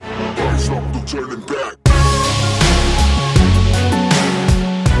turning back.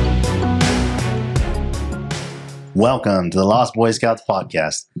 Welcome to the Lost Boy Scouts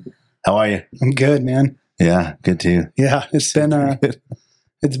podcast. How are you? I'm good, man. Yeah, good too. Yeah,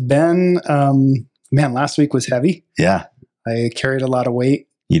 man, last week was heavy. Yeah, I carried a lot of weight,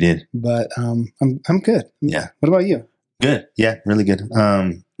 you did. but I'm good. Yeah. What about you? Good. Yeah, really good.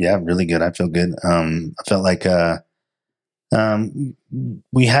 Yeah, really good. I feel good. I felt like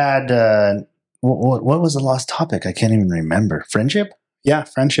we had what was the last topic? I can't even remember. Friendship? Yeah,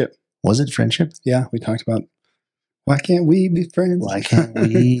 friendship. Was it friendship? Yeah, we talked about why can't we be friends? Why can't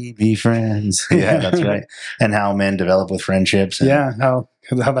we be friends? Yeah, that's right. And how men develop with friendships. And Yeah, how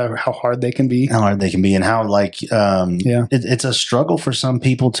hard they can be. how hard they can be, and how Yeah. it's a struggle for some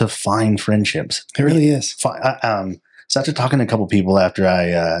people to find friendships. It really is. So after talking to a couple people after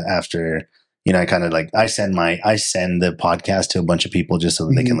I kind of like I send the podcast to a bunch of people just so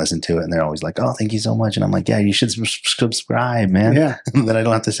that they can listen to it, and they're always like, "Oh, thank you so much," and I'm like, "Yeah, you should subscribe, man." Yeah. Then I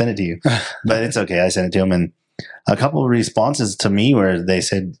don't have to send it to you, but it's okay. I sent it to them, and a couple of responses to me where they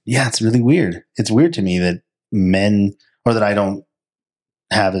said, "Yeah, it's really weird. It's weird to me that men or that I don't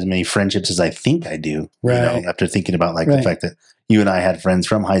have as many friendships as I think I do." Right. You know, after thinking about like the Right. fact that you and I had friends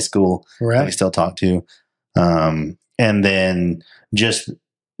from high school that we Right. still talk to. And then just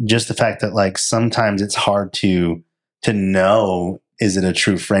the fact that like sometimes it's hard to know, is it a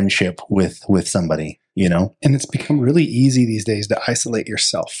true friendship with somebody, you know? And it's become really easy these days to isolate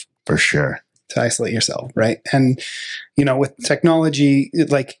yourself. For sure. Right? And with technology,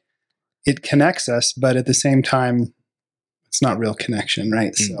 it connects us, but at the same time, it's not real connection,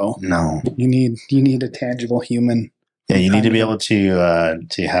 right? So No. you need a tangible human. Yeah, you need to be able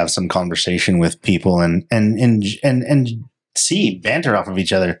to have some conversation with people and see banter off of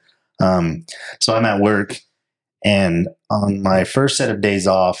each other. So I'm at work, and on my first set of days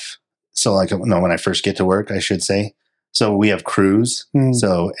off, when I first get to work, I should say. So we have crews. Mm.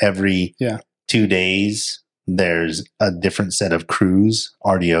 So every 2 days, there's a different set of crews.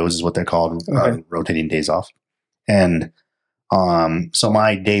 RDOs is what they're called, rotating days off. And so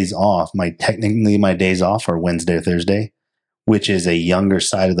my days off, my days off are Wednesday or Thursday, which is a younger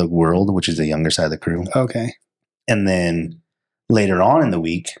side of the world, which is a younger side of the crew. Okay. And then later on in the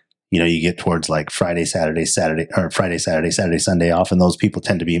week, you get towards like Friday, Saturday, Sunday off. And those people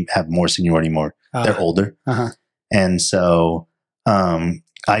tend to have more seniority, they're older. Uh-huh. And so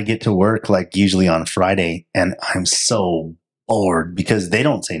I get to work like usually on Friday, and I'm so bored because they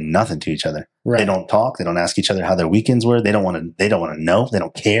don't say nothing to each other. Right. They don't talk. They don't ask each other how their weekends were. They don't want to know. They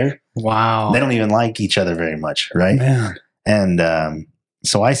don't care. Wow. They don't even like each other very much. Right. Man. And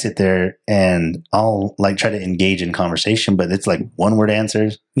so I sit there and I'll like try to engage in conversation, but it's like one word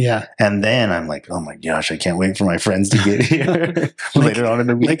answers. Yeah. And then I'm like, oh my gosh, I can't wait for my friends to get here later on in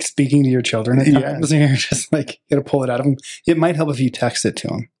the week. Like speaking to your children at times, and you're just like, you got to pull it out of them. It might help if you text it to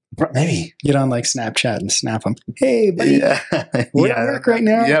them. Maybe get on like Snapchat and snap them. Hey, buddy, we're at work right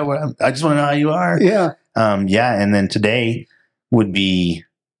now. Yeah, I just want to know how you are. Yeah, and then today would be,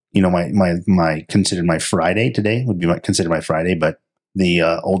 my considered my Friday. Today would be considered my Friday, but the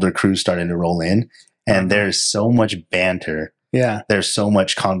older crew starting to roll in, and there's so much banter. Yeah, there's so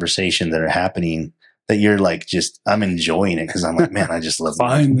much conversation that are happening that you're like, I'm enjoying it because I'm like, man, I just love.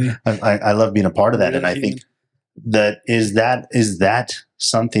 Finally, I love being a part of that, and I think that is that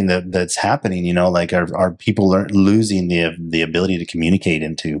something that's happening. Like are people losing the ability to communicate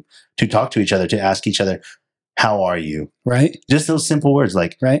and to talk to each other, to ask each other, how are you? Right. Just those simple words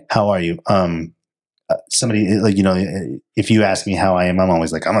like, right. How are you? Somebody like, if you ask me how I am, I'm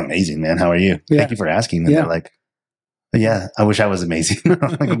always like, I'm amazing, man. How are you? Yeah. Thank you for asking. And they're like, yeah, I wish I was amazing.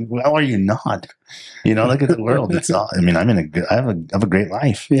 Like, how are you not? Look at the world. I have a great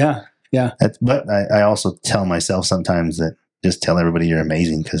life. Yeah. Yeah. But I also tell myself sometimes that just tell everybody you're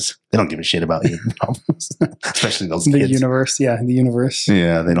amazing because they don't give a shit about you. Especially those kids. The universe. Yeah. The universe.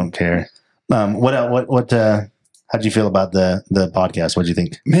 Yeah. They don't care. How'd you feel about the podcast? What'd you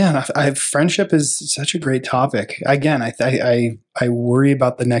think? Man, friendship is such a great topic. Again, I worry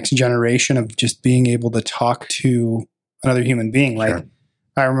about the next generation of just being able to talk to another human being. Like, sure.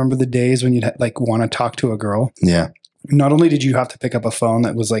 I remember the days when you'd want to talk to a girl. Yeah. Not only did you have to pick up a phone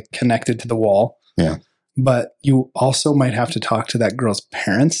that was like connected to the wall. Yeah. But you also might have to talk to that girl's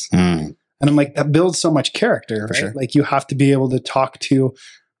parents. Mm. And I'm like, that builds so much character, right? Sure. Like you have to be able to talk to,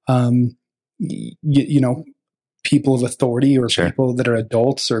 people of authority or sure. people that are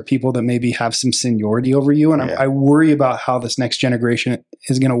adults or people that maybe have some seniority over you. And I worry about how this next generation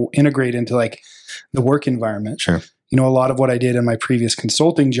is going to integrate into like the work environment. Sure. A lot of what I did in my previous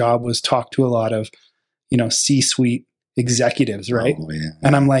consulting job was talk to a lot of, C-suite executives, right? Oh, yeah.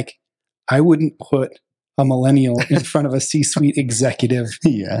 And I'm like, I wouldn't put a millennial in front of a C-suite executive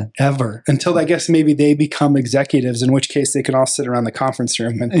ever until I guess maybe they become executives, in which case they can all sit around the conference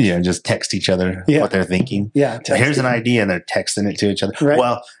room and just text each other what they're thinking. Here's an idea, and they're texting it to each other. Right.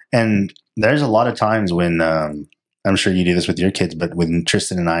 Well, and there's a lot of times when I'm sure you do this with your kids, but when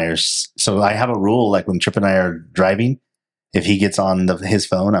Tristan and I are, so I have a rule, like when Trip and I are driving, if he gets on his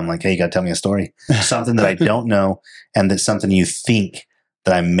phone, I'm like, hey, you got to tell me a story, something that I don't know, and that's something you think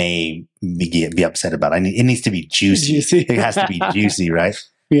that I may be upset about. It needs to be juicy. It has to be juicy, right?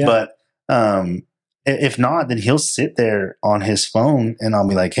 Yeah. But if not, then he'll sit there on his phone, and I'll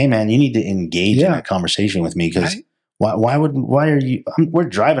be like, "Hey, man, you need to engage in a conversation with me because why are you? We're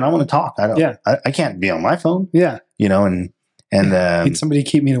driving. I want to talk. I don't. I can't be on my phone. Yeah, and need somebody to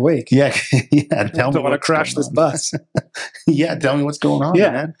keep me awake. Yeah. Tell me I want to crash this bus. Tell me what's going on,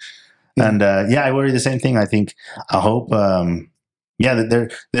 man. And I worry the same thing. I hope.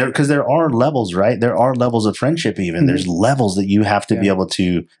 Because there are levels, right? There are levels of friendship. Even there's levels that you have to be able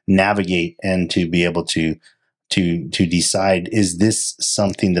to navigate and to be able to decide: is this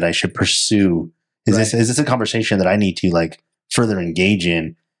something that I should pursue? Is this a conversation that I need to like further engage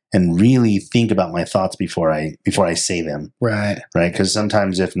in and really think about my thoughts before I say them? Right. Because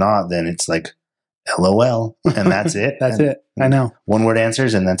sometimes if not, then it's like LOL, and that's it. It. I know. One word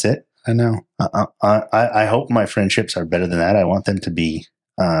answers, and that's it. I know. I hope my friendships are better than that. I want them to be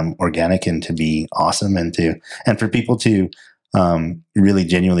organic and to be awesome, and for people to really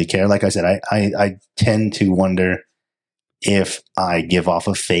genuinely care. Like I said, I tend to wonder if I give off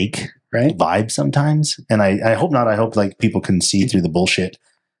a fake vibe sometimes, and I hope not. I hope like people can see through the bullshit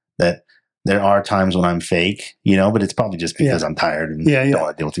that there are times when I'm fake, but it's probably just because I'm tired and don't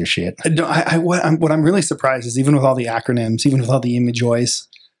want to deal with your shit. What I'm really surprised is even with all the acronyms, even with all the emojoys.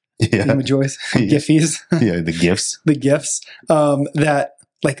 Giphies. The GIFs. The GIFs.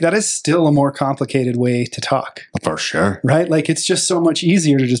 That is still a more complicated way to talk. For sure. Right? Like it's just so much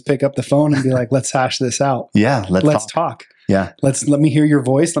easier to just pick up the phone and be like, let's hash this out. Yeah. Let's talk. Yeah. Let me hear your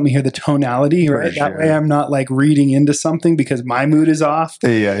voice. Let me hear the tonality, right? That way I'm not like reading into something because my mood is off.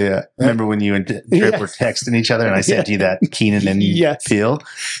 Yeah. Right? Remember when you and Trip were texting each other and I sent you that Keenan and Peele?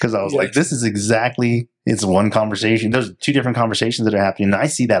 Because I was like, this is exactly, it's one conversation. There's two different conversations that are happening. And I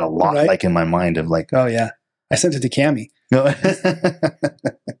see that a lot, like in my mind of like, oh yeah. I sent it to Cammie. No.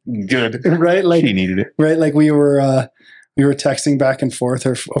 Good. Right? Like she needed it. Right? Like we were texting back and forth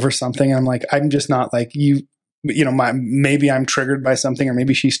over something. And I'm like, I'm just not like you. Maybe I'm triggered by something, or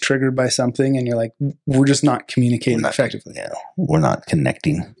maybe she's triggered by something, and you're like, we're just not communicating effectively. Yeah, we're not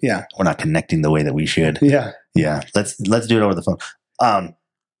connecting. Yeah, we're not connecting the way that we should. Yeah. Let's do it over the phone.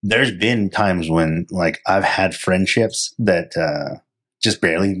 There's been times when like I've had friendships that just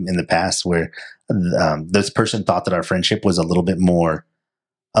barely in the past where this person thought that our friendship was a little bit more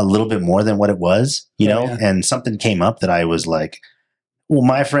than what it was, and something came up that I was like, well,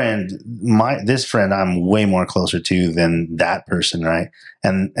 this friend, I'm way more closer to than that person, right?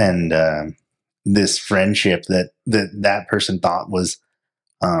 And this friendship that person thought was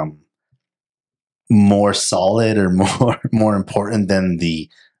more solid or more important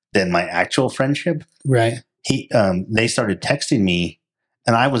than my actual friendship, right? They started texting me,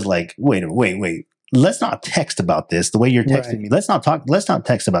 and I was like, wait, let's not text about this the way you're texting me. Let's not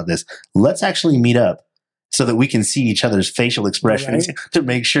text about this. Let's actually meet up so that we can see each other's facial expressions to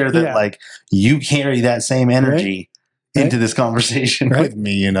make sure that like you carry that same energy into this conversation with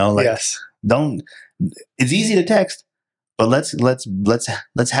me, don't, it's easy to text, but let's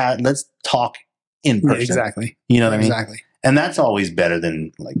talk in person. Exactly. You know what I mean? Exactly. And that's always better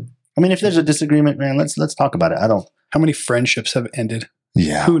than like, I mean, if there's a disagreement, man, let's talk about it. How many friendships have ended?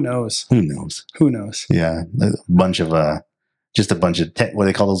 Yeah. Who knows? Yeah. A bunch of, what do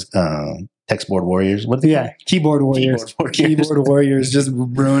they call those, text board warriors? Keyboard warriors. Keyboard warriors just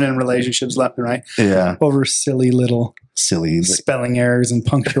ruining relationships left and right. Yeah. Over silly spelling errors and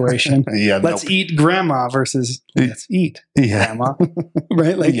punctuation. Let's eat grandma versus let's eat grandma.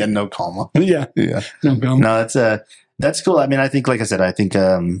 Right? Like no comma. Yeah. No comma. No, that's cool. I mean, I think, like I said,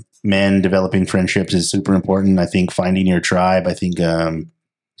 men developing friendships is super important. I think finding your tribe. I think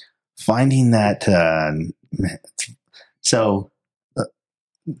finding that.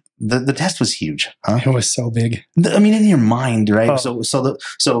 The test was huge. Huh? It was so big. I mean, in your mind, right? Oh.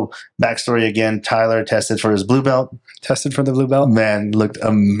 So backstory again. Tyler tested for his blue belt. Tested for the blue belt. Man, looked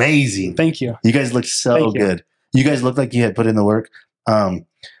amazing. Thank you. You guys looked so good. You guys looked like you had put in the work. In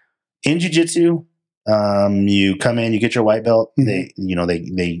jiu-jitsu, you come in, you get your white belt.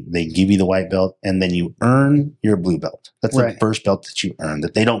 Mm-hmm. They give you the white belt, and then you earn your blue belt. That's the first belt that you earn.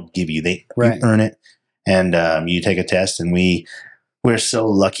 That they don't give you. You earn it, and you take a test, and we we're so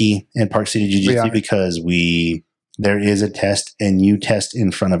lucky in Park City Jiu-Jitsu because there is a test and you test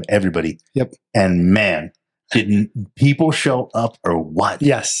in front of everybody. Yep. And man, didn't people show up or what?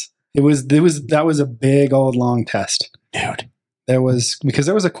 Yes. That was a big old long test. Dude. Because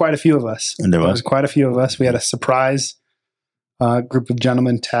there was quite a few of us. And there was quite a few of us. We had a surprise group of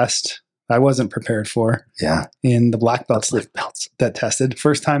gentlemen test I wasn't prepared for. Yeah. In the black belts that tested.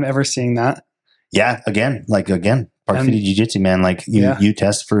 First time ever seeing that. Yeah. Again, Park City Jiu-Jitsu, man. Like you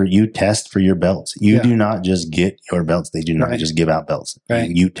test for your belts. You do not just get your belts. They do not just give out belts. Right.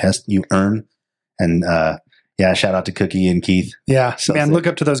 You test, you earn. And shout out to Cookie and Keith. Yeah. So man, look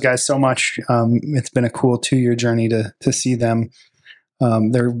up to those guys so much. It's been a cool 2-year journey to see them.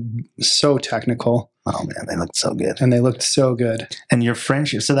 They're so technical. Oh man, they looked so good. And they looked so good. And your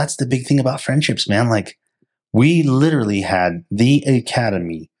friendship. So that's the big thing about friendships, man. Like we literally had the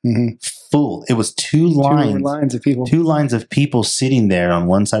academy full. It was two lines of people. 2 lines of people sitting there on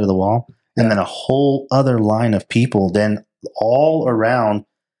one side of the wall, and then a whole other line of people. Then all around,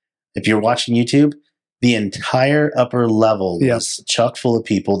 if you're watching YouTube, the entire upper level was chock full of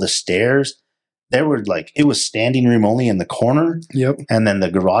people. The stairs, there were it was standing room only in the corner. Yep. And then the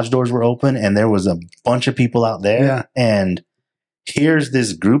garage doors were open and there was a bunch of people out there. Yeah. And here's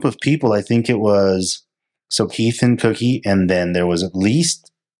this group of people. I think it was Keith and Cookie. And then there was at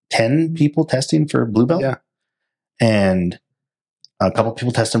least 10 people testing for blue belt. Yeah. And a couple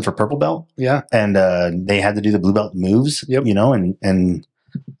people testing for purple belt. Yeah. And they had to do the blue belt moves,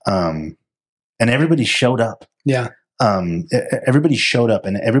 and everybody showed up. Yeah. Everybody showed up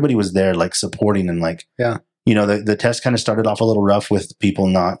and everybody was there supporting and the test kind of started off a little rough with people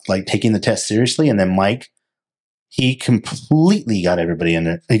not taking the test seriously. And then Mike, he completely got everybody in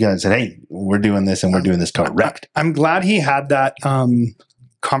there. He said, "Hey, we're doing this and we're doing this correct." I'm glad he had that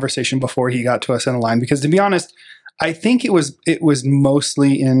conversation before he got to us in the line, because to be honest, I think it was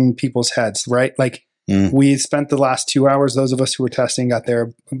mostly in people's heads, right? We spent the last 2 hours, those of us who were testing got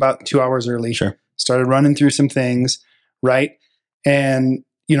there about 2 hours early. Sure. Started running through some things, right? And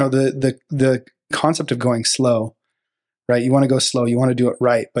the concept of going slow, right? You want to go slow, you want to do it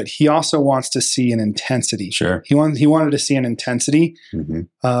right, but he also wants to see an intensity. Sure. He wanted to see an intensity. Mm-hmm.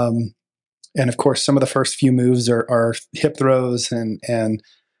 And of course, some of the first few moves are hip throws and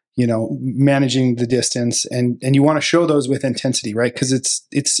managing the distance, and you want to show those with intensity, right? Because it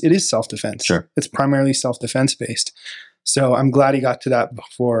is self-defense. Sure. It's primarily self-defense based. So I'm glad he got to that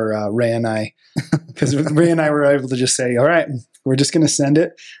before Ray and I, because Ray and I were able to just say, "All right, we're just going to send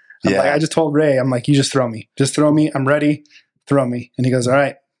it." I just told Ray, I'm like, "You just throw me. I'm ready. Throw me." And he goes, "All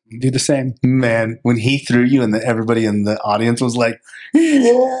right, do the same." Man, when he threw you and everybody in the audience was like,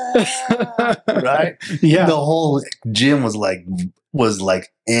 "Yeah," right? Yeah. The whole gym was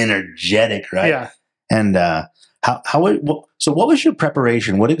energetic, right? Yeah. And so what was your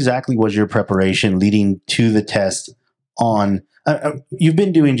preparation? What exactly was your preparation leading to the test on, you've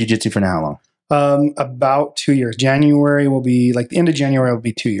been doing jiu-jitsu for how long? About 2 years. January will be the end of January will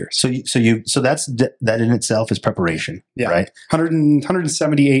be 2 years. So that's that in itself is preparation, right?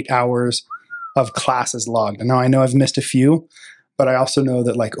 178 hours of classes logged. And now I know I've missed a few, but I also know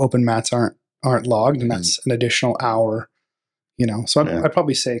that open mats aren't logged, and that's an additional hour, So I'd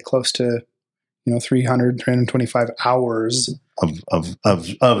probably say close to 325 hours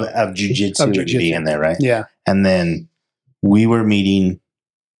of jiu-jitsu would be in there, right? Yeah. And then we were meeting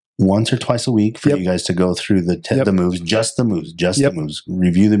once or twice a week for you guys to go through the moves, just the moves,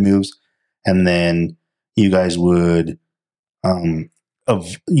 review the moves, and then you guys would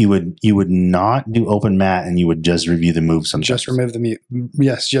you would not do open mat, and you would just review the moves sometimes. Just remove the mute.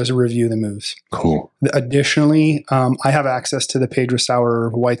 Yes, just review the moves. Cool. Additionally, I have access to the Pedro Sauer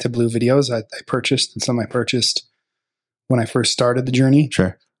white to blue videos I purchased, and some I purchased when I first started the journey.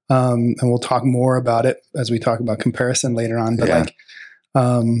 Sure. And we'll talk more about it as we talk about comparison later on. But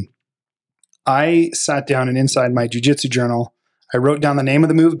I sat down and inside my jiu-jitsu journal, I wrote down the name of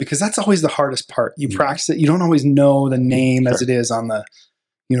the move, because that's always the hardest part. You practice it. You don't always know the name as it is on the,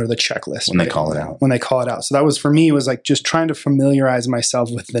 the checklist. When they call it out. When they call it out. So that was, for me, it was just trying to familiarize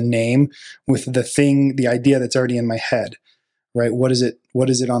myself with the name, with the thing, the idea that's already in my head, right? What is it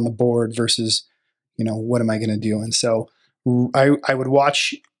on the board versus, what am I going to do? And so I would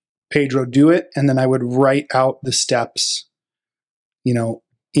watch Pedro do it, and then I would write out the steps, in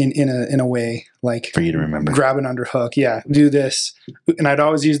a way for you to remember. Grab an underhook, do this, and I'd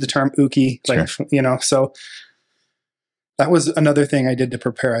always use the term uke, So that was another thing I did to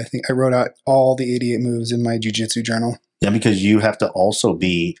prepare. I think I wrote out all the 88 moves in my jiu-jitsu journal. Yeah, because you have to also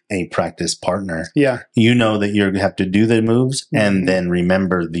be a practice partner. Yeah, that you have to do the moves and then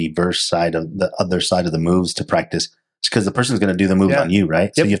remember the other side of the moves to practice because the person's going to do the moves on you,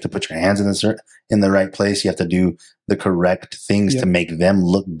 right? So you have to put your hands in the right place. You have to do the correct things to make them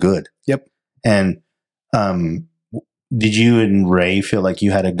look good. Yep. And did you and Ray feel like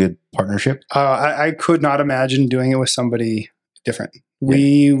you had a good partnership? I could not imagine doing it with somebody different.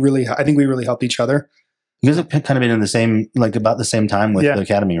 I think we really helped each other. You guys have kind of been in the same, like about the same time with the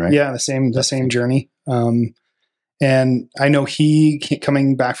academy, right? Yeah, the same journey. And I know he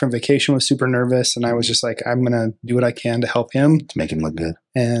coming back from vacation was super nervous, and I was just like, I'm going to do what I can to help him. To make him look good.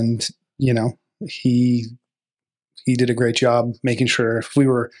 And, you know, he did a great job making sure if we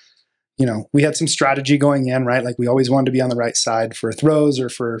were, you know, we had some strategy going in, right? Like we always wanted to be on the right side for throws or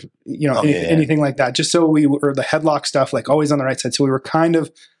for, you know, anything like that. Just so we were the headlock stuff, like always on the right side. So we were kind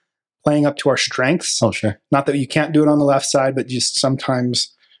of playing up to our strengths. Oh, sure. Not that you can't do it on the left side, but just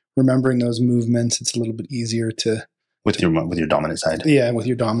sometimes remembering those movements, it's a little bit easier to with your dominant side. Yeah, with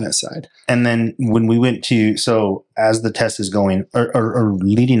your dominant side. And then when we went to, so as the test is going or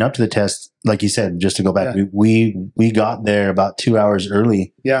leading up to the test, like you said, just to go back, we got there about 2 hours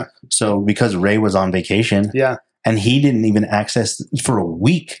early. Yeah. So because Ray was on vacation. Yeah. And he didn't even access for a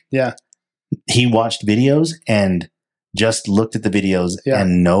week. Yeah. He watched videos and just looked at the videos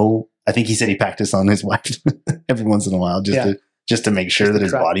and I think he said he practiced on his wife every once in a while just to make sure that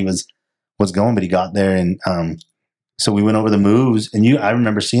his body was going, but he got there and, so we went over the moves and I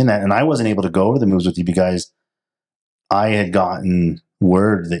remember seeing that and I wasn't able to go over the moves with you because I had gotten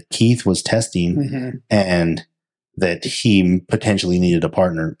word that Keith was testing and that he potentially needed a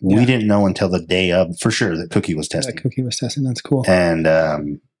partner. Yeah. We didn't know until the day of for sure that Cookie was testing. That's cool. And,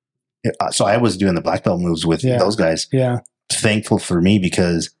 so I was doing the black belt moves with those guys. Yeah. Thankful for me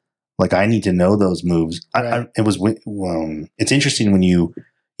because like I need to know those moves. Right. It's interesting when you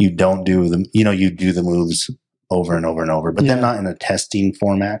don't do them, you know, you do the moves over and over and over, but they're not in a testing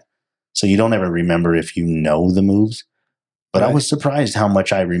format. So you don't ever remember if you know the moves. But I was surprised how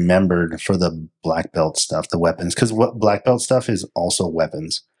much I remembered for the black belt stuff, the weapons, because what black belt stuff is also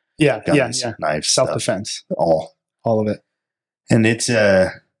weapons. Yeah. Guns, knives, self-defense. All of it. And it's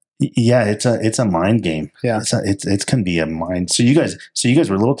a mind game. Yeah. It can be a mind. So you guys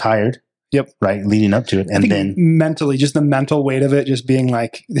were a little tired. Yep. Right. Leading up to it. And then mentally, just the mental weight of it, just being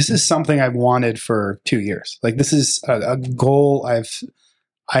like, this is something I've wanted for 2 years. Like this is a goal I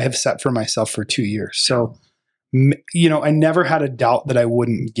have set for myself for 2 years. So, you know, I never had a doubt that I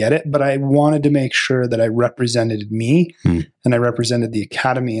wouldn't get it, but I wanted to make sure that I represented me and I represented the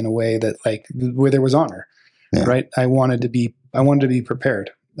academy in a way that like where there was honor, right? I wanted to be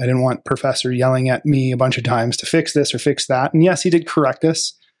prepared. I didn't want Professor yelling at me a bunch of times to fix this or fix that. And yes, he did correct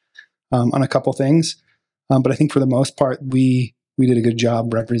us. On a couple things. But I think for the most part, we did a good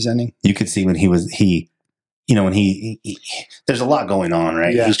job representing. You could see when there's a lot going on,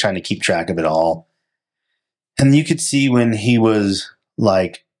 right? Yeah. He's trying to keep track of it all. And you could see when he was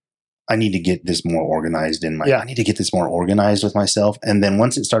like, I need to get this more organized I need to get this more organized with myself. And then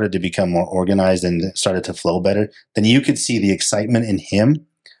once it started to become more organized and it started to flow better, then you could see the excitement in him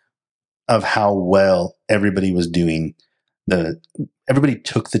of how well everybody was doing. Everybody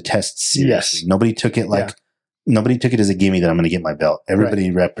took the test seriously. Yes. Nobody took it nobody took it as a gimme that I'm going to get my belt.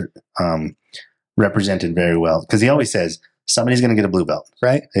 Everybody represented very well because he always says somebody's going to get a blue belt.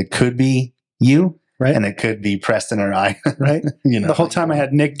 Right. It could be you. Right. And it could be Preston or I. Right. You know, the whole time I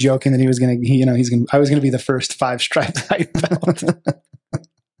had Nick joking that I was going to be the first 5-stripe white belt.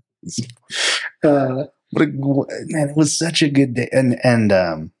 Man, it was such a good day.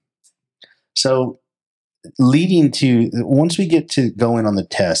 And so leading to once we get to going on the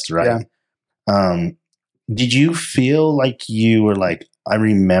test, right? Yeah. Did you feel like you were like, I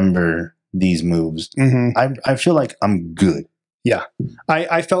remember these moves. Mm-hmm. I feel like I'm good. Yeah,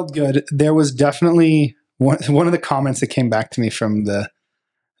 I felt good. There was definitely one of the comments that came back to me from the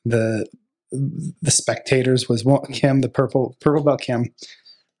spectators was Kim, the purple belt Kim.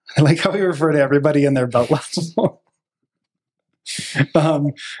 I like how we refer to everybody in their belt level.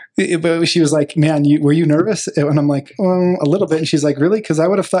 But she was like, man, were you nervous? And I'm like, a little bit. And she's like, really? Because I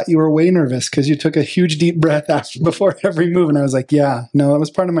would have thought you were way nervous because you took a huge deep breath before every move. And I was like, yeah, no, that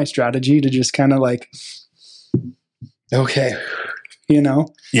was part of my strategy to just kind of like, okay, you know?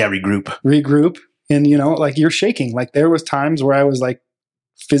 Yeah, regroup. And, you know, like you're shaking. Like there was times where I was like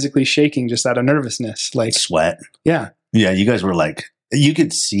physically shaking just out of nervousness. Like sweat. Yeah. Yeah, you guys were like, you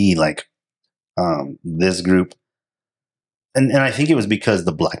could see like this group. And I think it was because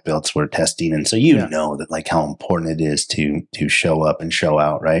the black belts were testing. And so know that like how important it is to show up and show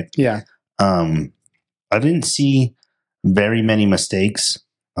out, right? Yeah. I didn't see very many mistakes.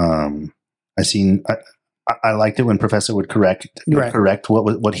 I liked it when Professor would correct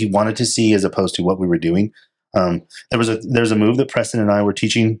what he wanted to see as opposed to what we were doing. There's a move that Preston and I were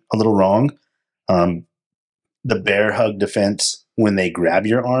teaching a little wrong. The bear hug defense, when they grab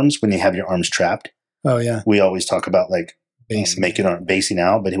your arms, when you have your arms trapped. Oh yeah. We always talk about like basing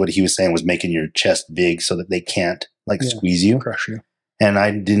out, but what he was saying was making your chest big so that they can't squeeze you, crush you. And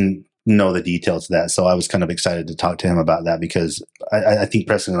I didn't know the details of that, so I was kind of excited to talk to him about that because I think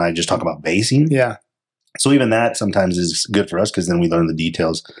Preston and I just talk about basing. Yeah. So even that sometimes is good for us because then we learn the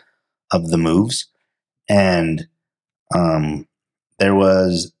details of the moves. And there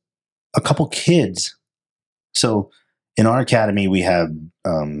was a couple kids. So in our academy, we have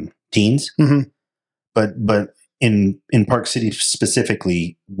teens, mm-hmm. but in Park City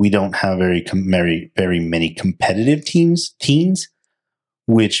specifically, we don't have very many competitive teens,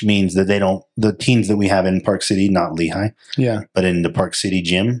 which means that the teens that we have in Park City, not Lehigh, but in the Park City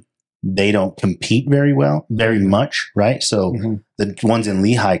gym, they don't compete very much, right? So mm-hmm. the ones in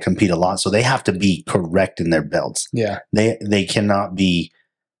Lehigh compete a lot, so they have to be correct in their belts. Yeah, they cannot be,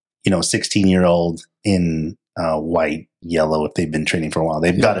 16-year-old in white, yellow if they've been training for a while.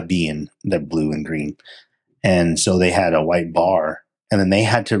 They've got to be in their blue and green. And so they had a white bar, and then they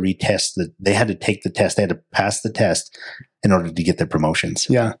had to retest they had to take the test. They had to pass the test in order to get their promotions.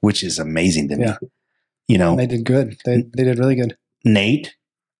 Yeah, which is amazing to me. They did good. They did really good. Nate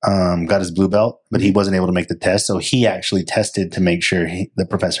got his blue belt, but he wasn't able to make the test. So he actually tested to make sure the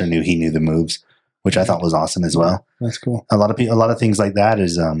professor knew he knew the moves, which I thought was awesome as well. That's cool. A lot of things like that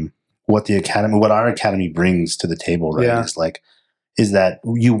is what our academy brings to the table, right? Yeah. Is that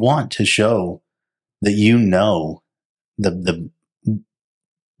you want to show that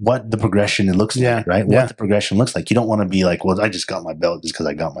what the progression looks like, right? What the progression looks like. You don't want to be like, well, I just got my belt just because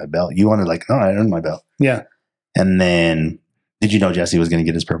I got my belt. You want to no, I earned my belt. Yeah. And then, did you know Jesse was going to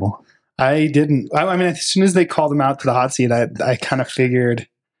get his purple? I didn't. I mean, as soon as they called him out to the hot seat, I kind of figured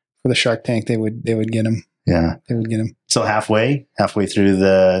for the Shark Tank they would get him. Yeah, they would get him. So halfway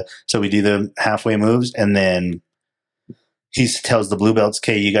through so we do the halfway moves, and then he tells the blue belts,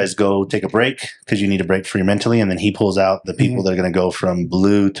 "Okay, you guys go take a break because you need a break for you mentally." And then he pulls out the people that are going to go from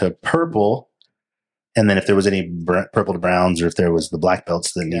blue to purple. And then if there was any purple to browns, or if there was the black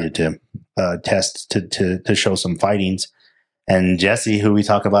belts that needed to test to show some fightings. And Jesse, who we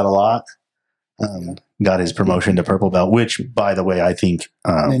talk about a lot, got his promotion to purple belt, which, by the way, I think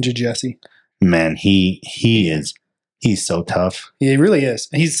Ninja Jesse, man, he's so tough. He really is.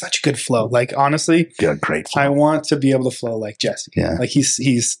 He's such a good flow. Like, honestly, great flow. I want to be able to flow like Jesse. Yeah, like he's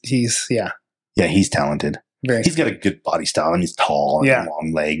he's talented. He's got a good body style, and he's tall and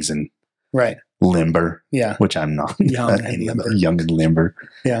long legs and limber. Yeah, which I'm not. Young and limber.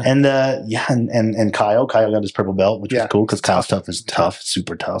 Yeah, and Kyle got his purple belt, which is cool because Kyle's stuff is tough,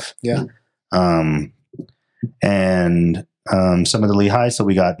 super tough. Yeah. And some of the Lehigh. So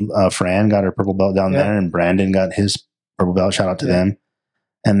we got Fran got her purple belt down there, and Brandon got his purple belt. Shout out to them.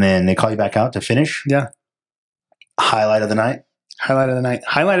 And then they call you back out to finish. Yeah. Highlight of the night.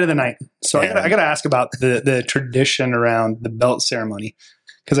 So I got to ask about the tradition around the belt ceremony,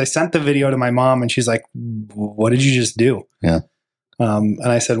 because I sent the video to my mom and she's like, "What did you just do?" Yeah. And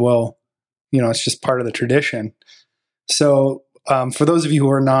I said, "Well, it's just part of the tradition." So for those of you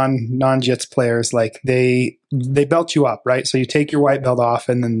who are non-jits players, like they belt you up, right? So you take your white belt off,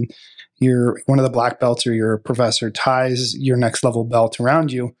 and then one of the black belts or your professor ties your next level belt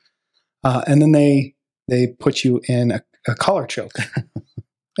around you, and then they put you in a collar choke,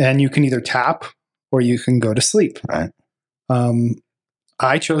 and you can either tap or you can go to sleep. Right.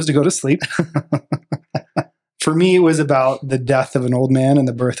 I chose to go to sleep. For me, it was about the death of an old man and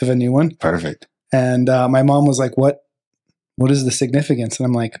the birth of a new one. Perfect. And my mom was like, "What is the significance?" And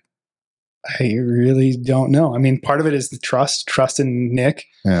I'm like, "I really don't know." I mean, part of it is the trust in Nick.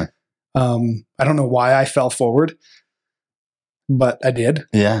 Yeah. I don't know why I fell forward, but I did.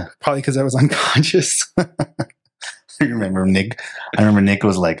 Yeah. Probably because I was unconscious. I remember Nick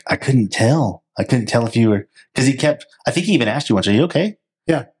was like, I couldn't tell if you were, because I think he even asked you once, "Are you okay?"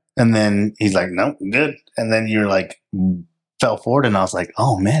 Yeah. And then he's like, "No, good." And then you're like, fell forward, and I was like,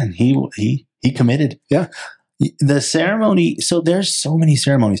 "Oh man, he committed." Yeah. The ceremony. So there's so many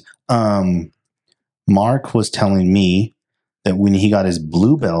ceremonies. Mark was telling me that when he got his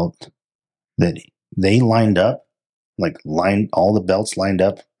blue belt, that they lined up, all the belts lined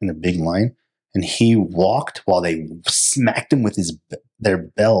up in a big line, and he walked while they smacked him with their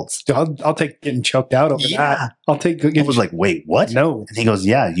belts. I'll take getting choked out over that. I'll take. It was like, wait, what? No. And he goes,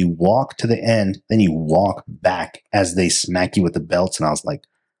 "Yeah, you walk to the end, then you walk back as they smack you with the belts." And I was like,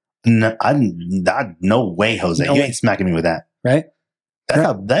 "No, no way, Jose. You ain't smacking me with that." Right.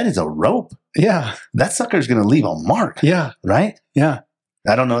 That is a rope. Yeah. That sucker's going to leave a mark. Yeah. Right. Yeah.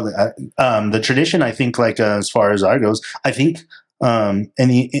 I don't know that. The tradition, I think, like as far as I goes, I think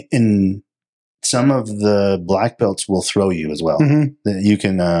in some of the black belts will throw you as well. Mhm. That you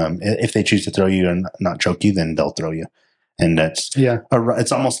can, if they choose to throw you and not choke you, then they'll throw you, and that's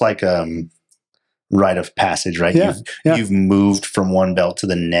it's almost like rite of passage, right? Yeah. You've moved from one belt to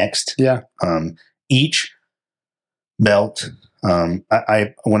the next. Yeah. Each belt.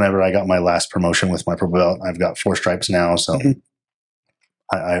 I whenever I got my last promotion with my purple belt, I've got 4 stripes now, so. Mm-hmm.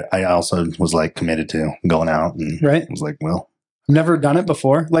 I also was like committed to going out and was like, well, never done it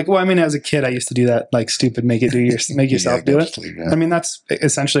before. Like, well, I mean, as a kid, I used to do that, like stupid, make yourself do it. Sleep, yeah. I mean, that's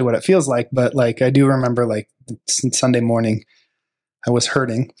essentially what it feels like. But like, I do remember like Sunday morning, I was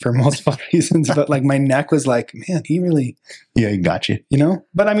hurting for multiple reasons, but like my neck was like, man, he really, he got you, you know.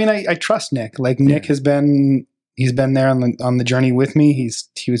 But I mean, I trust Nick. Like Nick he's been there on the journey with me.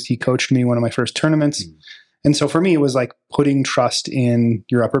 He coached me one of my first tournaments. Mm. And so for me, it was like putting trust in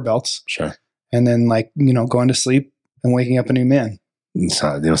your upper belts. Sure. And then like, you know, going to sleep and waking up a new man.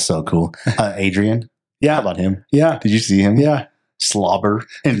 So it was so cool. Adrian. Yeah. How about him? Yeah. Did you see him? Yeah. Slobber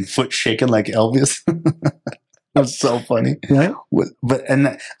and foot shaking like Elvis. It was so funny. Right. But,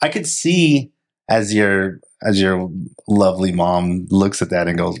 and I could see as your lovely mom looks at that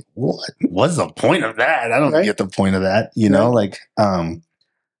and goes, what's the point of that? I don't get the point of that. You know, like,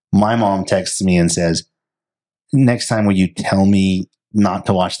 my mom texts me and says, next time will you tell me not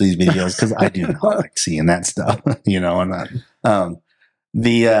to watch these videos? Because I do not like seeing that stuff, you know. And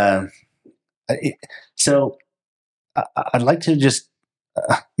so I'd like to just,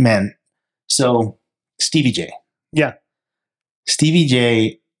 so Stevie J. Yeah. Stevie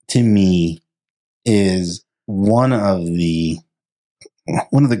J to me is one of the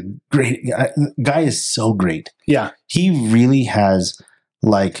great guy is so great. Yeah. He really has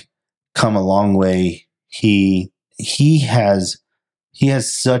like come a long way. He has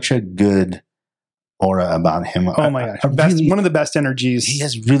such a good aura about him. Oh my gosh. One of the best energies. He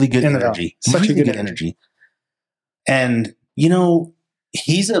has really good energy. Such really a good energy. And you know,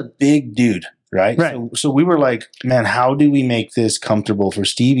 he's a big dude, right? So we were like, man, how do we make this comfortable for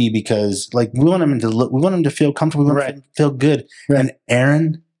Stevie? Because like we want him to feel comfortable, we want him to feel good. Right. And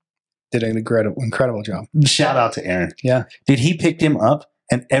Aaron did an incredible job. Shout out to Aaron. Yeah. Dude, he picked him up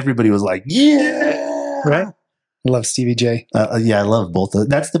and everybody was like, yeah. Right. I love Stevie J. Yeah, I love both.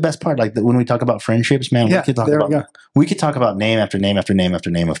 That's the best part. Like when we talk about friendships, man, we could talk about name after name after name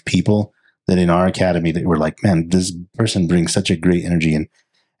after name of people that in our academy that were like, man, this person brings such a great energy.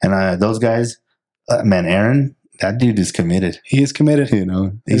 And those guys, man, Aaron, that dude is committed. He is committed. You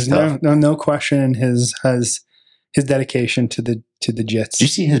know, there's no question in his dedication to the jits. Did you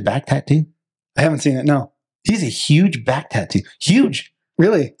see his back tattoo? I haven't seen it. No, he's a huge back tattoo. Huge.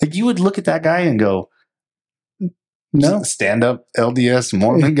 Really? Like you would look at that guy and go, no, stand up LDS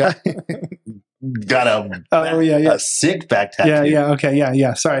Mormon guy. Got a sick back tattoo. Yeah. Okay.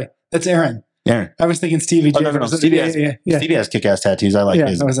 Yeah. Sorry. That's Aaron. Aaron. I was thinking Stevie J. No. Stevie has kick-ass tattoos. I like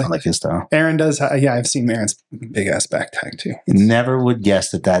his. I like his style. Aaron does. I've seen Aaron's big-ass back tattoo. Never would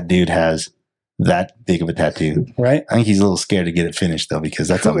guess that dude has that big of a tattoo. Right. I think he's a little scared to get it finished, though, because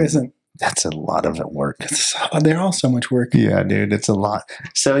that's a lot of work. They're all so much work. Yeah, dude, it's a lot.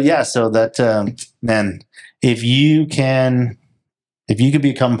 So that man, if you could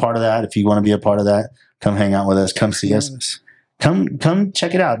become part of that, if you want to be a part of that, come hang out with us, come see us, come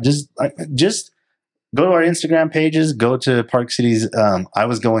check it out. Just go to our Instagram pages, go to Park Cities. I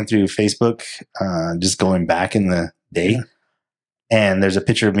was going through Facebook, just going back in the day, and there's a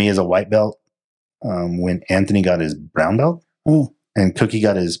picture of me as a white belt when Anthony got his brown belt. Oh. And Cookie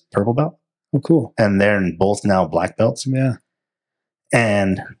got his purple belt. Oh, cool. And they're both now black belts. Yeah.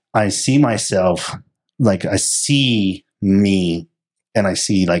 And I see myself, like I see me and I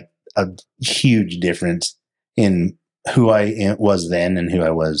see like a huge difference in who I was then and who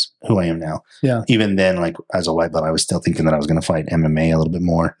I am now. Yeah. Even then, like as a white belt, I was still thinking that I was going to fight MMA a little bit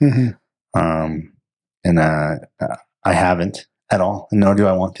more. Mm-hmm. And I haven't at all, nor do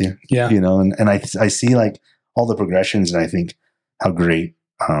I want to. Yeah. You know, and I see like all the progressions and I think how great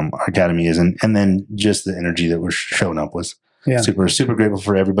our academy is, and then just the energy that we're showing up was super, super grateful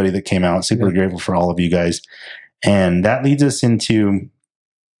for everybody that came out. Super grateful for all of you guys, and that leads us into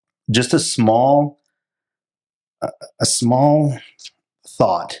just a small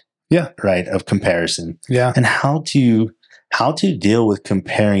thought, right, of comparison, and how to deal with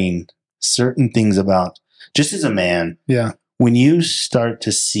comparing certain things about just as a man, when you start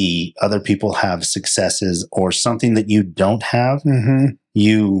to see other people have successes or something that you don't have,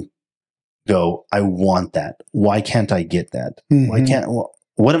 you go, I want that. Why can't I get that? Mm-hmm.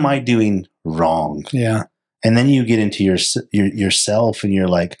 What am I doing wrong? Yeah. And then you get into yourself and you're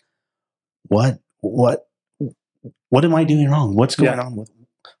like, what am I doing wrong? What's going on with,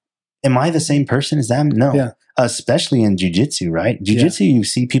 am I the same person as them? No. Yeah. Especially in jiu-jitsu, right? Jiu-jitsu, you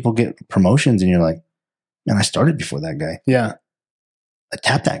see people get promotions and you're like, man, I started before that guy. Yeah. I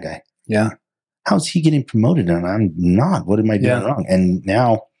tapped that guy. Yeah. How's he getting promoted and I'm not? What am I doing wrong? And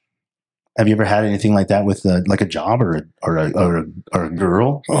now, have you ever had anything like that with like a job or a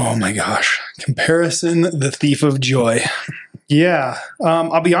girl? Oh my gosh. Comparison, the thief of joy. Yeah.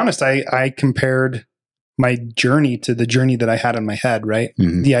 I'll be honest. I compared my journey to the journey that I had in my head, right?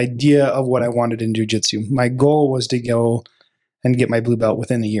 Mm-hmm. The idea of what I wanted in jiu-jitsu. My goal was to go and get my blue belt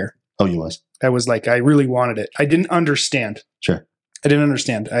within a year. Oh, you was? I was like, I really wanted it. I didn't understand. Sure. I didn't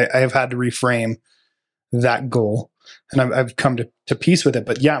understand. I have had to reframe that goal, and I've come to peace with it.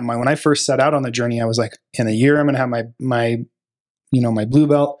 But yeah, when I first set out on the journey, I was like, in a year, I'm going to have my blue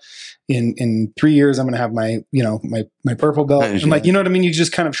belt. In 3 years, I'm going to have my purple belt. And like, you know what I mean? You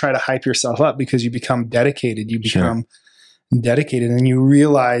just kind of try to hype yourself up because you become dedicated. You become dedicated, and you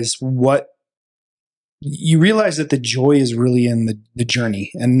realize that the joy is really in the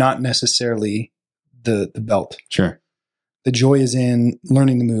journey and not necessarily the belt. Sure. The joy is in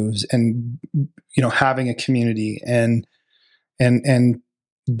learning the moves and, having a community and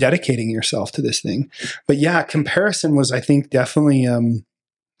dedicating yourself to this thing. But yeah, comparison was, I think, definitely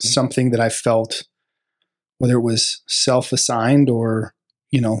something that I felt, whether it was self-assigned or,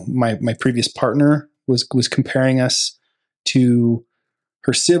 my previous partner was comparing us to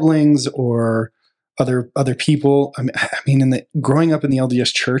her siblings or other people. I mean, growing up in the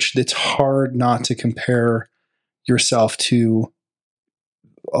LDS church, it's hard not to compare yourself to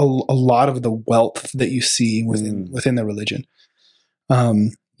a lot of the wealth that you see within the religion.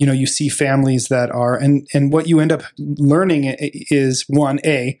 You see families that are, and what you end up learning is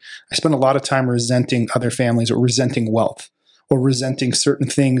I spend a lot of time resenting other families or resenting wealth or resenting certain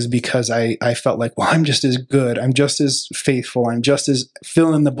things because I felt like, well, I'm just as good. I'm just as faithful. I'm just as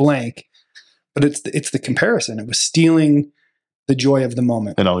fill in the blank. But it's the comparison. It was stealing the joy of the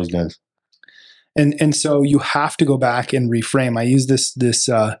moment. It always does. And so you have to go back and reframe. I use this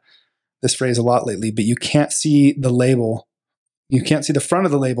phrase a lot lately, but you can't see the label. You can't see the front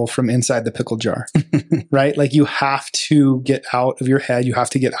of the label from inside the pickle jar, right? Like you have to get out of your head. You have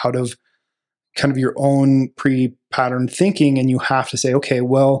to get out of kind of your own pre-patterned thinking, and you have to say, okay,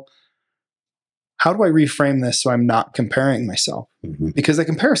 well, how do I reframe this so I'm not comparing myself? Mm-hmm. Because the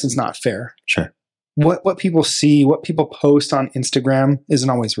comparison's not fair. Sure. What people see, what people post on Instagram isn't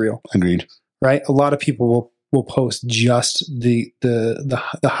always real. Agreed. Right? A lot of people will post just the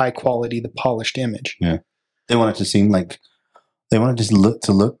high quality, the polished image. Yeah. They want it to seem like they want it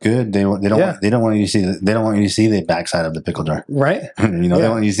to look good. They don't want you to see the backside of the pickle jar. Right. They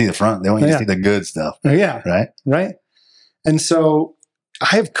want you to see the front. They want you to see the good stuff. Yeah. Right. Right. And so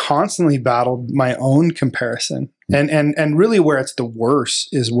I have constantly battled my own comparison. And really where it's the worst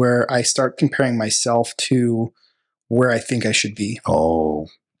is where I start comparing myself to where I think I should be. Oh.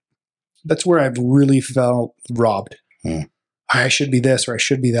 That's where I've really felt robbed. I should be this, or I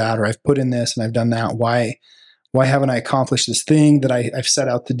should be that, or I've put in this and I've done that. Why haven't I accomplished this thing that I've set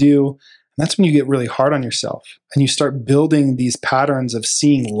out to do? And that's when you get really hard on yourself and you start building these patterns of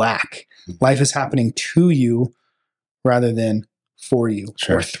seeing lack. Life is happening to you rather than for you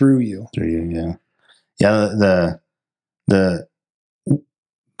or through you. Through you, yeah. Yeah, the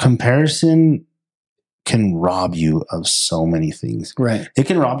comparison can rob you of so many things. Right. It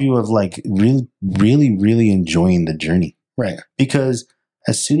can rob you of like really, really, really enjoying the journey. Right. Because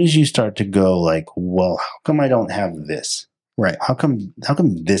as soon as you start to go like, well, how come I don't have this? Right. How come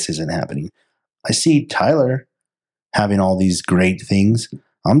this isn't happening? I see Tyler having all these great things.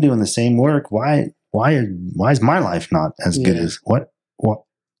 I'm doing the same work. Why is my life not as good as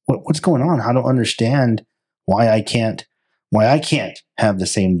what's going on? I don't understand why I can't have the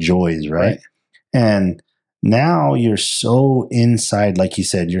same joys, right? And now you're so inside, like you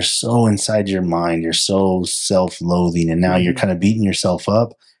said, you're so inside your mind, you're so self-loathing, and now you're kind of beating yourself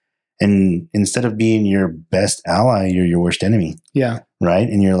up. And instead of being your best ally, you're your worst enemy. Yeah. Right?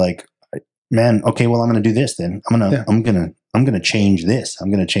 And you're like, man, okay, well, I'm going to do this then. I'm going to change this.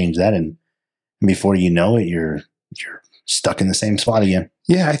 I'm going to change that. And before you know it, you're stuck in the same spot again.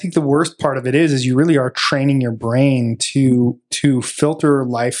 Yeah, I think the worst part of it is you really are training your brain to filter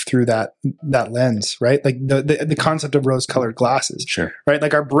life through that lens, right? Like the concept of rose-colored glasses. Sure. Right?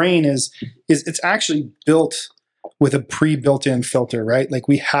 Like our brain is it's actually built with a pre-built-in filter, right? Like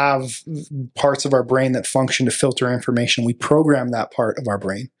we have parts of our brain that function to filter information. We program that part of our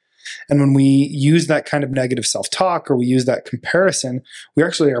brain. And when we use that kind of negative self-talk or we use that comparison, we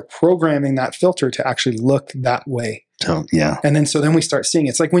actually are programming that filter to actually look that way. So, yeah. And then we start seeing it.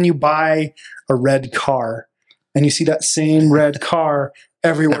 It's like when you buy a red car and you see that same red car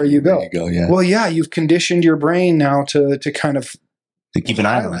everywhere you go. Yeah. Well, yeah, you've conditioned your brain now to kind of to keep an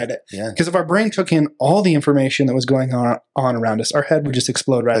eye on it. Yeah. Because if our brain took in all the information that was going on around us, our head would just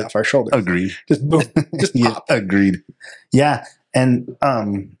explode right off our shoulders. Agreed. Just boom. Just pop. Yeah, agreed. Yeah. And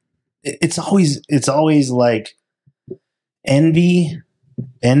it's always like envy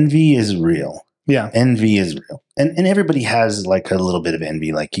is real. Yeah. Envy is real. And everybody has like a little bit of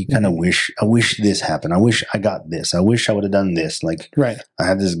envy. Like you kind of I wish this happened. I wish I got this. I wish I would have done this. Like right. I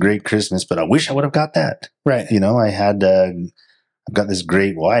had this great Christmas, but I wish I would have got that. Right. You know, I've got this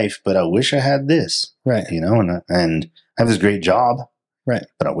great wife, but I wish I had this. Right. You know, and I have this great job. Right.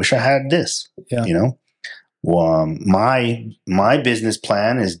 But I wish I had this. Yeah. You know? Well, my business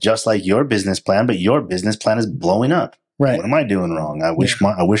plan is just like your business plan, but your business plan is blowing up. Right. What am I doing wrong? I wish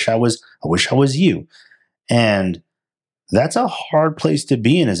I was you. And that's a hard place to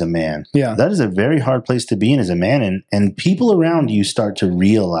be in as a man. Yeah. That is a very hard place to be in as a man. And people around you start to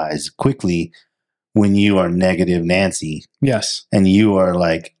realize quickly when you are negative Nancy. Yes. And you are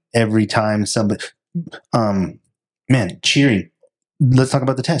like every time somebody man, cheering. Let's talk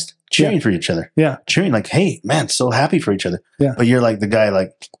about the test. Cheering for each other. Yeah. Cheering like, hey, man, so happy for each other. Yeah. But you're like the guy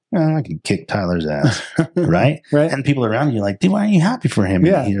like, I can kick Tyler's ass. Right? Right. And people around you are like, dude, why aren't you happy for him?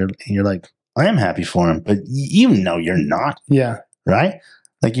 Yeah. And you're like, I am happy for him. But you know you're not. Yeah. Right?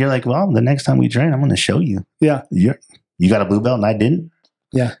 Like you're like, well, the next time we train, I'm going to show you. Yeah. You got a blue belt and I didn't?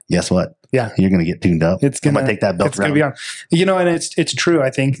 Yeah. Guess what? Yeah. You're going to get tuned up. I'm going to take that belt. It's going to be on. You know, and it's true. I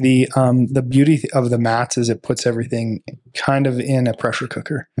think the beauty of the mats is it puts everything kind of in a pressure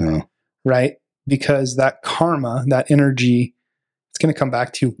cooker. Yeah. Right? Because that karma, that energy, it's going to come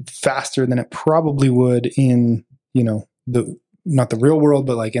back to you faster than it probably would in, you know, not the real world,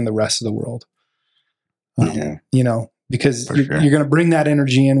 but like in the rest of the world. You know, because you're going to bring that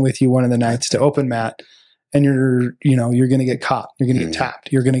energy in with you one of the nights to open mat, and you're going to get caught. You're going to get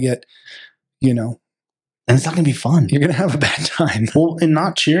tapped. You're going to get, you know. And it's not going to be fun. You're going to have a bad time. Well, and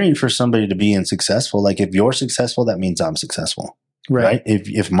not cheering for somebody to be successful. Like if you're successful, that means I'm successful. Right?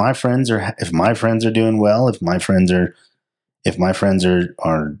 If my friends are doing well, if my friends are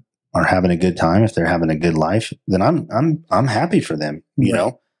having a good time, if they're having a good life, then I'm happy for them. You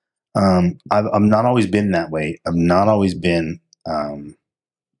know, I've not always been that way. I've not always been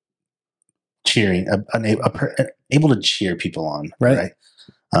cheering, able to cheer people on. Right.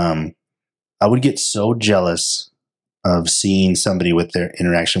 I would get so jealous of seeing somebody with their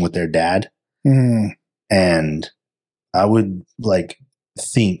interaction with their dad, and I would like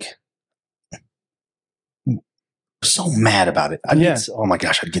think so mad about it. Oh my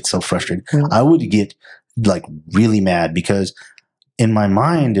gosh, I'd get so frustrated. I would get like really mad because in my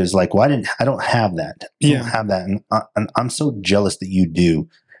mind is like, well, I don't have that. I don't have that. And I'm so jealous that you do.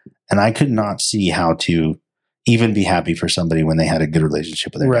 And I could not see how to even be happy for somebody when they had a good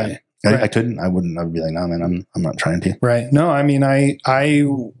relationship with their dad. I couldn't. I wouldn't. I would be like, no, man, I'm not trying to. Right. No, I mean, I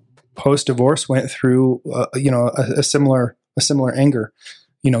post-divorce went through, a similar anger.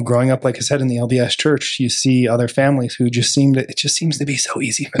 You know, growing up, like I said, in the LDS church, you see other families who it just seems to be so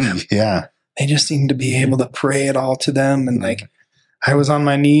easy for them. Yeah. They just seem to be able to pray it all to them. And like, I was on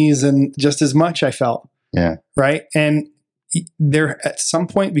my knees and just as much I felt. Yeah. Right. And there at some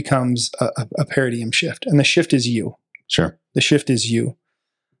point becomes a paradigm shift, and the shift is you. Sure. The shift is you.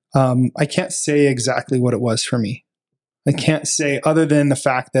 I can't say exactly what it was for me. I can't say other than the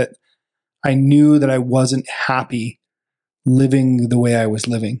fact that I knew that I wasn't happy living the way I was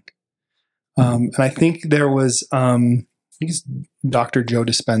living. And I think there was, I think it's Dr. Joe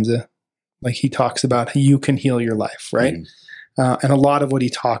Dispenza. Like he talks about how you can heal your life, right? And a lot of what he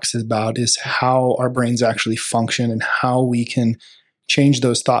talks about is how our brains actually function and how we can change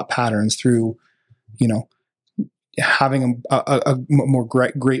those thought patterns through, you know, having a more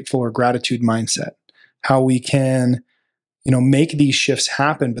grateful or gratitude mindset. How we can, you know, make these shifts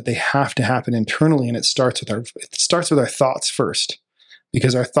happen, but they have to happen internally, and it starts with our thoughts first,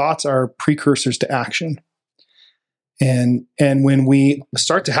 because our thoughts are precursors to action. And when we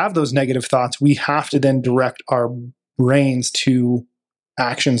start to have those negative thoughts, we have to then direct our brains to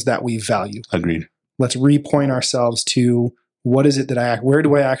actions that we value. Agreed. Let's repoint ourselves to what is it that where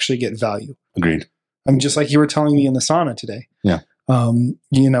do I actually get value? Agreed. I mean, just like you were telling me in the sauna today. Yeah.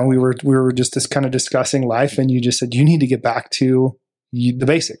 You know, we were just kind of discussing life, and you just said you need to get back to the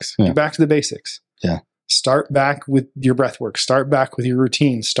basics. Yeah. Get back to the basics. Yeah. Start back with your breath work. Start back with your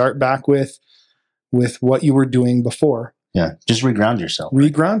routine. Start back with what you were doing before. Yeah. Just reground yourself.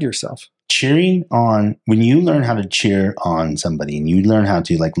 Reground yourself. Cheering on, when you learn how to cheer on somebody and you learn how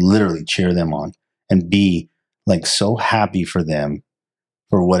to like literally cheer them on and be like so happy for them,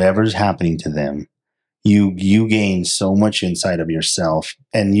 for whatever's happening to them, you gain so much inside of yourself,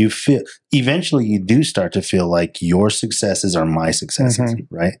 and you feel, eventually you do start to feel like your successes are my successes,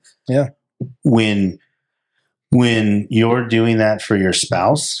 right? Yeah. When you're doing that for your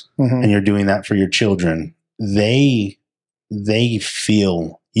spouse and you're doing that for your children, they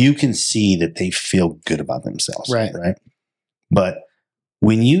feel, you can see that they feel good about themselves, right? But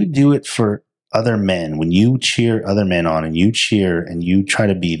when you do it for other men, when you cheer other men on and you cheer and you try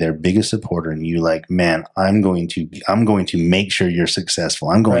to be their biggest supporter and you like, man, I'm going to make sure you're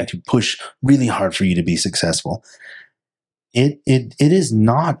successful. I'm going to push really hard for you to be successful. It is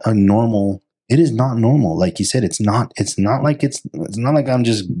not a normal. It is not normal. Like you said, it's not like I'm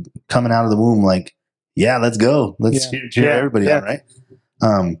just coming out of the womb like, yeah, let's go. Let's cheer everybody on, right?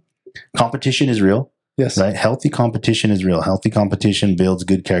 Competition is real. Yes. Right? Healthy competition is real. Healthy competition builds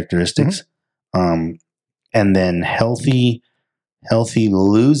good characteristics. And then healthy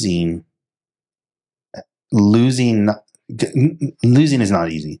losing is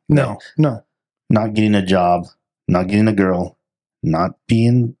not easy. No. Not getting a job, not getting a girl, not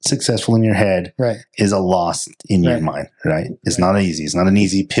being successful in your head is a loss in your mind, right? It's not easy. It's not an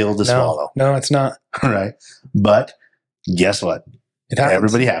easy pill to swallow. No, it's not. Right. But guess what? It happens.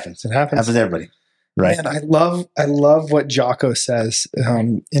 Everybody happens. It happens. Happens to everybody. Right. And I love what Jocko says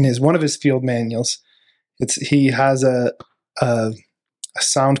in one of his field manuals. He has a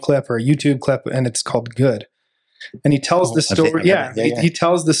sound clip or a YouTube clip, and it's called "Good." And he tells the story. He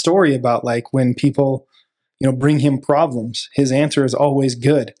tells the story about like when people, bring him problems. His answer is always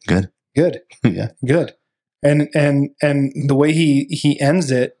good. Good. Yeah. Good. And the way he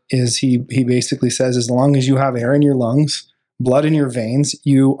ends it is he basically says, as long as you have air in your lungs, blood in your veins,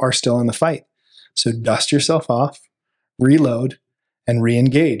 you are still in the fight. So dust yourself off, reload, and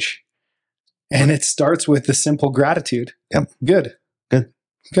re-engage. And it starts with the simple gratitude. Yep. Good.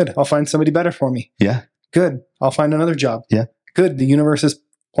 I'll find somebody better for me. Yeah. Good. I'll find another job. Yeah. Good. The universe is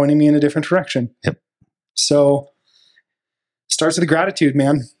pointing me in a different direction. Yep. So starts with gratitude,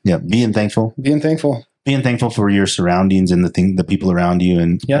 man. Yeah. Being thankful for your surroundings and the people around you,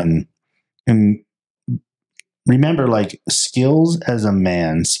 and remember, like skills as a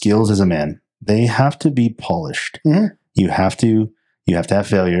man, they have to be polished. You have to have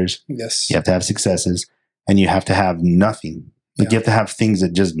failures. Yes. You have to have successes, and you have to have nothing. Like you have to have things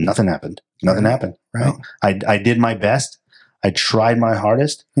that just nothing happened. Nothing happened. Right. I did my best. I tried my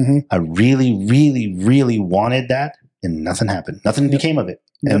hardest. I really, really, really wanted that, and nothing happened. Nothing became of it.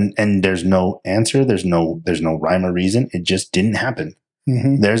 And there's no answer. There's no rhyme or reason. It just didn't happen.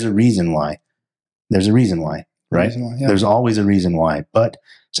 There's a reason why. Right? There's always a reason why, but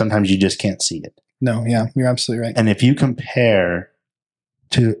sometimes you just can't see it. No, yeah, you're absolutely right. And if you compare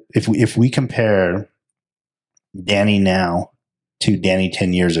if we compare Danny now to Danny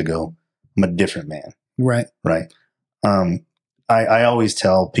 10 years ago, I'm a different man. Right. I always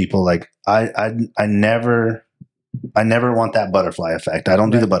tell people like I never want that butterfly effect. I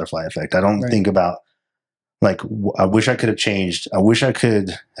don't do the butterfly effect. I don't think about like, I wish I could have changed. I wish I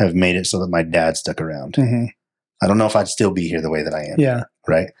could have made it so that my dad stuck around. I don't know if I'd still be here the way that I am. Yeah.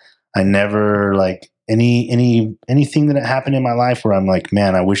 Right. I never like anything that happened in my life where I'm like,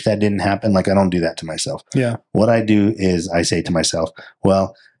 man, I wish that didn't happen. Like, I don't do that to myself. Yeah. What I do is I say to myself,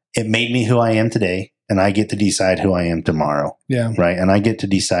 well, it made me who I am today, and I get to decide who I am tomorrow. Yeah. Right. And I get to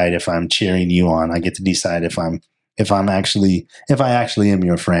decide if I'm cheering you on. I get to decide if I actually am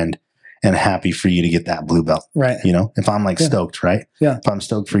your friend and happy for you to get that blue belt. Right. If I'm like stoked, right? Yeah. If I'm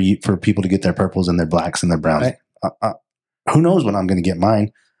stoked for people to get their purples and their blacks and their browns, who knows when I'm going to get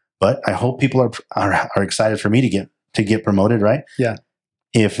mine? But I hope people are excited for me to get promoted, right? Yeah.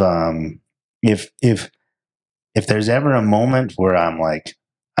 If there's ever a moment where I'm like,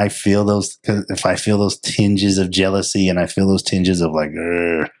 if I feel those tinges of jealousy and I feel those tinges of like,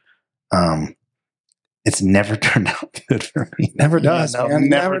 it's never turned out good for me. Never does. Yeah, no, man.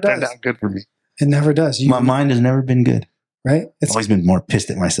 never turned out good for me. It never does. My mind has never been good. Right? I've always been more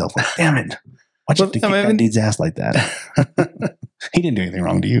pissed at myself. Like, damn it. Why'd you have to kick that dude's ass like that? He didn't do anything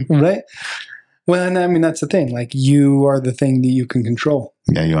wrong to you. Right? Well, and I mean, that's the thing. Like, you are the thing that you can control.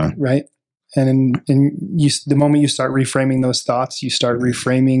 Yeah, you are. Right? And the moment you start reframing those thoughts, you start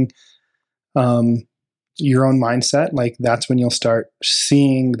reframing your own mindset. Like, that's when you'll start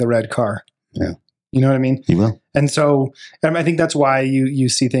seeing the red car. Yeah. You know what I mean? You will. And so I think that's why you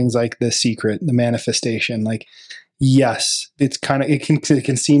see things like The Secret, the manifestation. Like, yes, it's kind of, it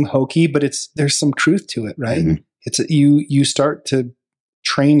can seem hokey, but there's some truth to it, right? It's you start to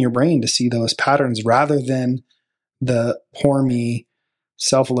train your brain to see those patterns rather than the poor me,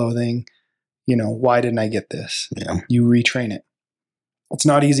 self-loathing, why didn't I get this? Yeah. You retrain it. It's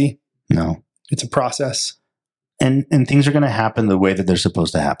not easy. No. It's a process. And things are going to happen the way that they're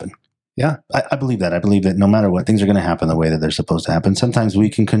supposed to happen. Yeah. I believe that. I believe that no matter what, things are going to happen the way that they're supposed to happen. Sometimes we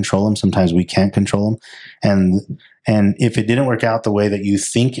can control them. Sometimes we can't control them. And if it didn't work out the way that you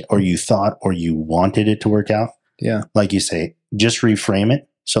think or you thought or you wanted it to work out, yeah, like you say, just reframe it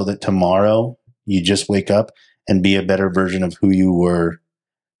so that tomorrow you just wake up and be a better version of who you were,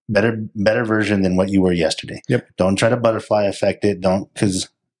 better version than what you were yesterday. Yep. Don't try to butterfly effect it. Don't, because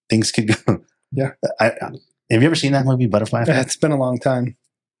things could go. Yeah. Have you ever seen that movie, Butterfly Effect? It's been a long time.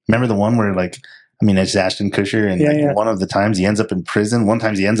 Remember the one where it's Ashton Kutcher, and one of the times he ends up in prison. One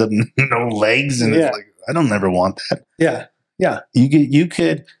time he ends up no legs, and it's like, I don't ever want that. Yeah, yeah. You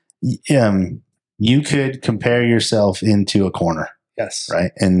could compare yourself into a corner. Yes.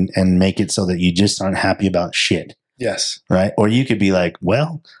 Right, and make it so that you just aren't happy about shit. Yes. Right, or you could be like,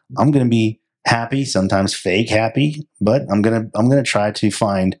 well, I'm going to be happy, sometimes fake happy, but I'm gonna try to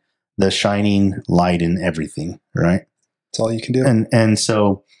find the shining light in everything. Right. That's all you can do. And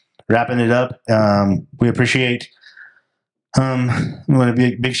so, wrapping it up, we appreciate. I want to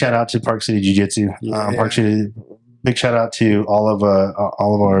be a big shout out to Park City Jiu-Jitsu. Park City, big shout out to all of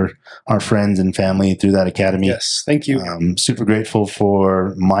our friends and family through that academy. Yes, thank you. Super grateful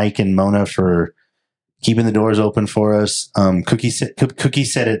for Mike and Mona for keeping the doors open for us. Cookie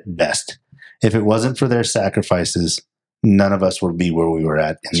said it best. If it wasn't for their sacrifices, none of us would be where we were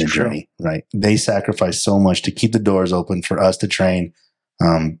at in the journey, right? They sacrificed so much to keep the doors open for us to train.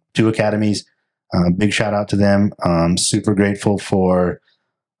 2 academies. Big shout out to them. Super grateful for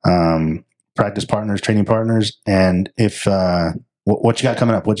practice partners, training partners. And if what you got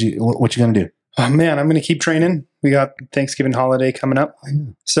coming up? What you gonna do? Oh man, I'm gonna keep training. We got Thanksgiving holiday coming up.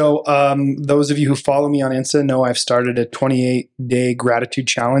 So those of you who follow me on Insta know I've started a 28-day gratitude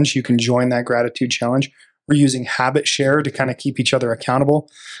challenge. You can join that gratitude challenge. We're using Habit Share to kind of keep each other accountable.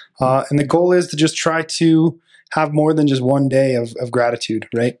 And the goal is to just try to have more than just one day of gratitude,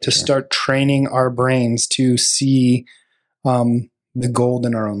 right? To start training our brains to see the gold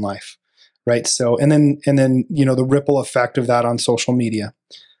in our own life, right? So, and then the ripple effect of that on social media.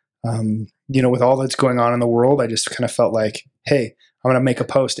 With all that's going on in the world, I just kind of felt like, hey, I'm going to make a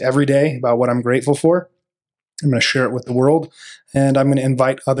post every day about what I'm grateful for. I'm going to share it with the world, and I'm going to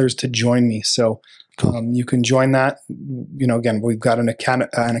invite others to join me. So you can join that. Again, we've got an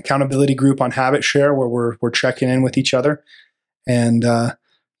accountability group on Habit Share where we're checking in with each other, and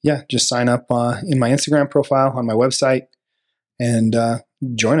just sign up in my Instagram profile on my website, and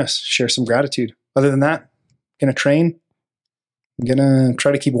join us. Share some gratitude. Other than that, gonna train. I'm gonna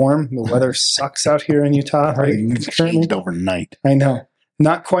try to keep warm. The weather sucks out here in Utah. Right? It's changed overnight. I know.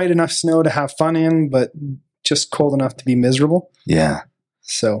 Not quite enough snow to have fun in, but just cold enough to be miserable. Yeah.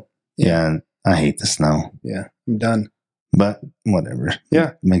 So. Yeah, I hate the snow. Yeah, I'm done. But whatever.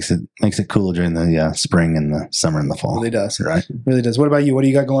 Yeah. Makes it cool during the spring and the summer and the fall. Really does. Right. Really does. What about you? What do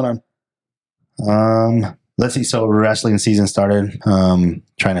you got going on? Let's see. So wrestling season started.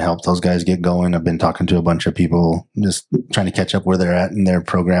 Trying to help those guys get going. I've been talking to a bunch of people, just trying to catch up where they're at in their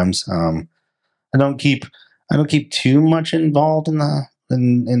programs. I don't keep too much involved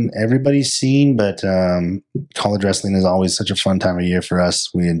in everybody's scene, but college wrestling is always such a fun time of year for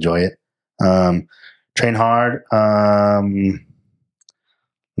us. We enjoy it. Train hard.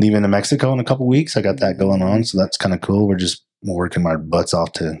 Leaving to Mexico in a couple weeks. I got that going on, so that's kind of cool. We're just working our butts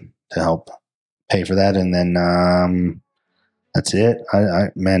off to help pay for that, and then that's it. I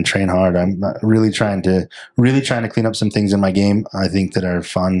train hard. I'm really trying to clean up some things in my game. I think that are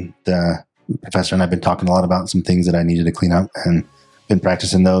fun. The professor and I've been talking a lot about some things that I needed to clean up, and been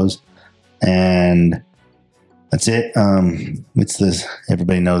practicing those. And that's it. It's this.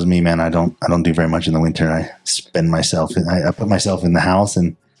 Everybody knows me, man. I don't do very much in the winter. I put myself in the house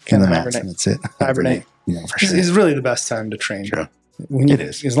and in the mats. And that's it. Hibernate. Yeah, for sure. It's really the best time to train. Sure. It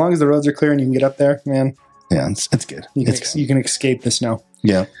is. As long as the roads are clear and you can get up there, man. Yeah, it's good. You can escape the snow.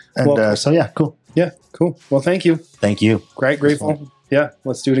 Yeah. And cool. Yeah, cool. Well, thank you. Thank you. Grateful. Yeah,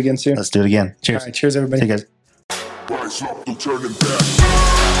 let's do it again soon. Let's do it again. Cheers. All right, cheers, everybody. See you guys. Rise up, don't turn it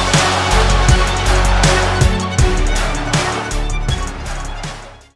back.